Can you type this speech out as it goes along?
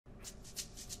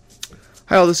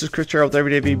Hi all, this is Chris Terrell with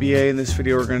Everyday VBA. In this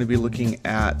video we're going to be looking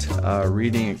at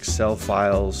reading Excel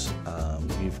files.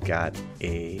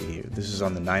 This is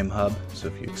on the Knime hub, so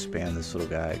if you expand this little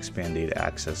guy, expand data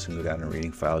access and go down to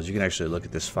reading files, you can actually look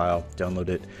at this file, download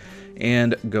it,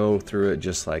 and go through it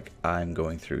just like I'm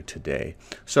going through today.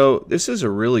 So this is a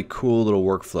really cool little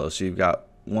workflow. So you've got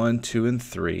 1, 2, and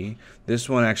 3. This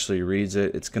one actually reads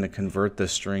it. It's going to convert the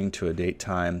string to a date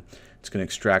time. It's going to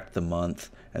extract the month,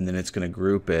 and then it's going to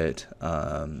group it.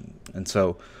 And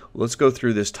so let's go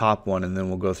through this top one, and then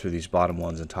we'll go through these bottom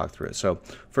ones and talk through it. So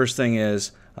first thing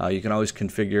is you can always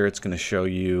configure. It's going to show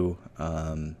you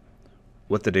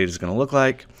what the data is going to look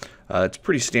like. It's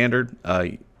pretty standard,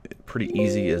 pretty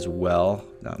easy as well.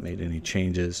 Not made any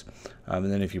changes.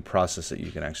 And then if you process it,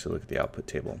 you can actually look at the output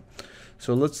table.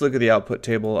 So let's look at the output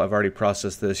table. I've already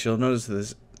processed this. You'll notice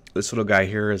this little guy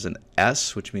here is an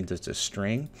S, which means it's a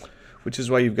string, which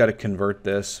is why you've got to convert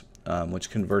this,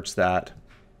 which converts that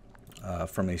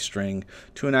from a string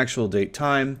to an actual date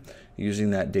time. Using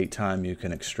that date time, you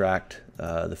can extract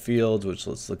the fields, which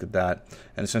let's look at that.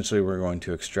 And essentially, we're going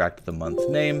to extract the month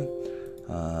name.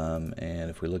 And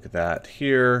if we look at that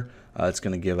here, it's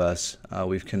going to give us,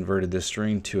 we've converted this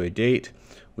string to a date.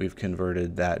 We've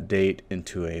converted that date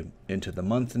into the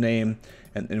month name,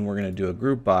 and then we're going to do a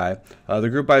group by. The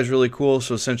group by is really cool.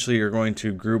 So essentially, you're going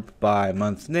to group by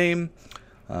month name,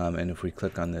 and if we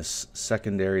click on this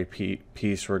secondary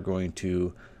piece, we're going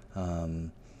to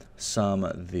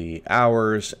sum the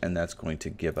hours, and that's going to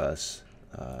give us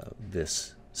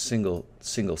this single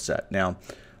set. Now,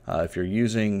 if you're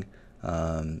using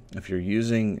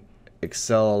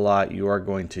Excel a lot, you are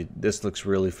going to, this looks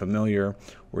really familiar,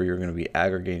 where you're going to be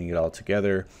aggregating it all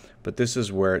together, but this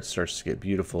is where it starts to get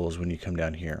beautiful, is when you come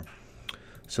down here.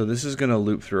 So this is going to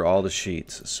loop through all the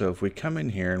sheets. So if we come in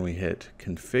here and we hit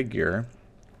configure,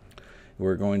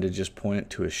 we're going to just point it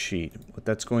to a sheet. What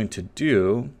that's going to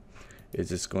do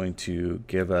is it's going to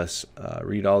give us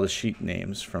read all the sheet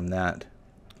names from that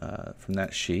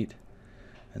sheet,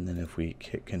 and then if we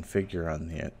hit configure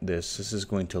on this is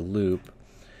going to loop,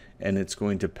 and it's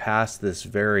going to pass this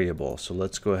variable. So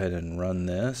let's go ahead and run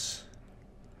this.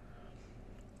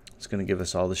 It's going to give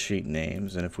us all the sheet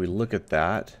names, and if we look at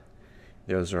that,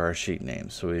 those are our sheet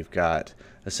names. So we've got,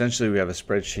 essentially we have a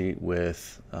spreadsheet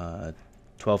with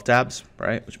 12 tabs,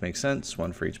 right, which makes sense,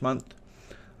 one for each month.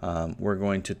 We're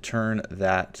going to turn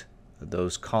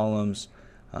those columns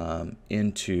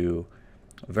into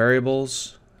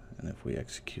variables, and if we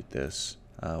execute this,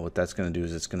 what that's going to do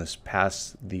is it's going to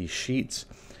pass the sheets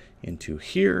into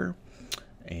here,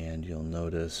 and you'll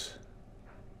notice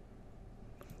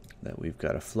that we've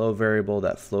got a flow variable.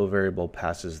 That flow variable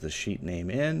passes the sheet name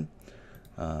in,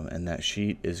 and that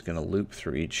sheet is going to loop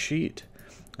through each sheet.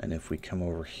 And if we come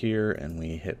over here and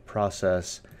we hit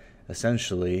process,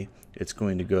 essentially it's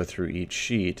going to go through each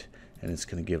sheet, and it's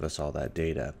going to give us all that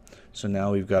data. So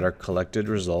now we've got our collected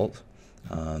result.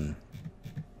 You'll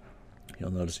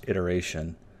notice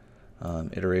iteration.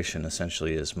 Iteration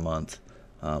essentially is month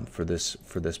for this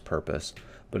purpose,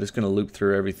 but it's going to loop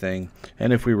through everything,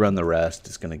 and if we run the rest,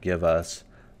 it's going to give us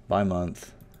by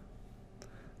month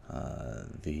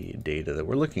the data that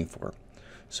we're looking for.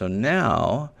 So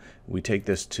now we take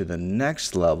this to the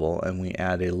next level and we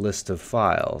add a list of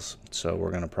files. So we're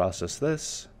going to process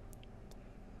this.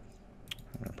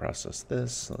 I'm going to process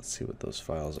this. Let's see what those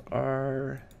files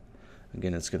are.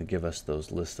 Again, it's going to give us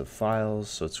those list of files.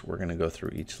 So we're going to go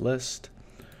through each list,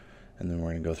 and then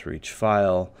we're going to go through each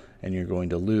file, and you're going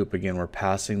to loop. Again, we're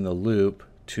passing the loop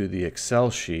to the Excel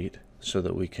sheet so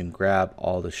that we can grab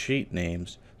all the sheet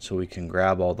names, so we can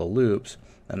grab all the loops,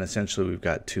 and essentially we've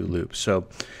got 2 loops. So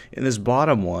in this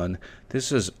bottom one,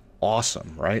 this is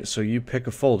awesome, right? So you pick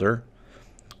a folder,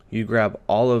 you grab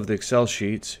all of the Excel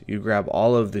sheets, you grab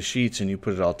all of the sheets, and you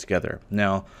put it all together.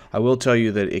 Now, I will tell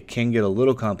you that it can get a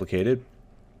little complicated,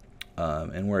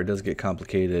 and where it does get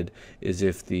complicated is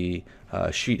if the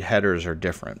sheet headers are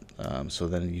different. So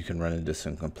then you can run into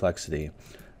some complexity.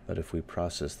 But if we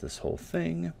process this whole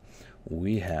thing,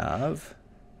 we have,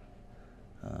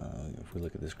 if we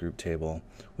look at this group table,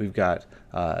 we've got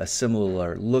a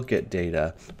similar look at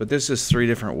data, but this is 3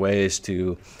 different ways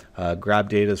to grab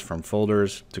data from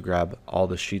folders, to grab all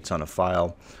the sheets on a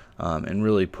file, and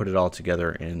really put it all together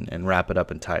and wrap it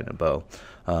up and tie it in a bow.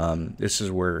 This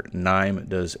is where Knime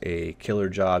does a killer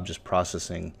job just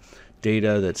processing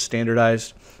data that's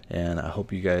standardized, and I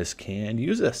hope you guys can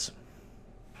use this.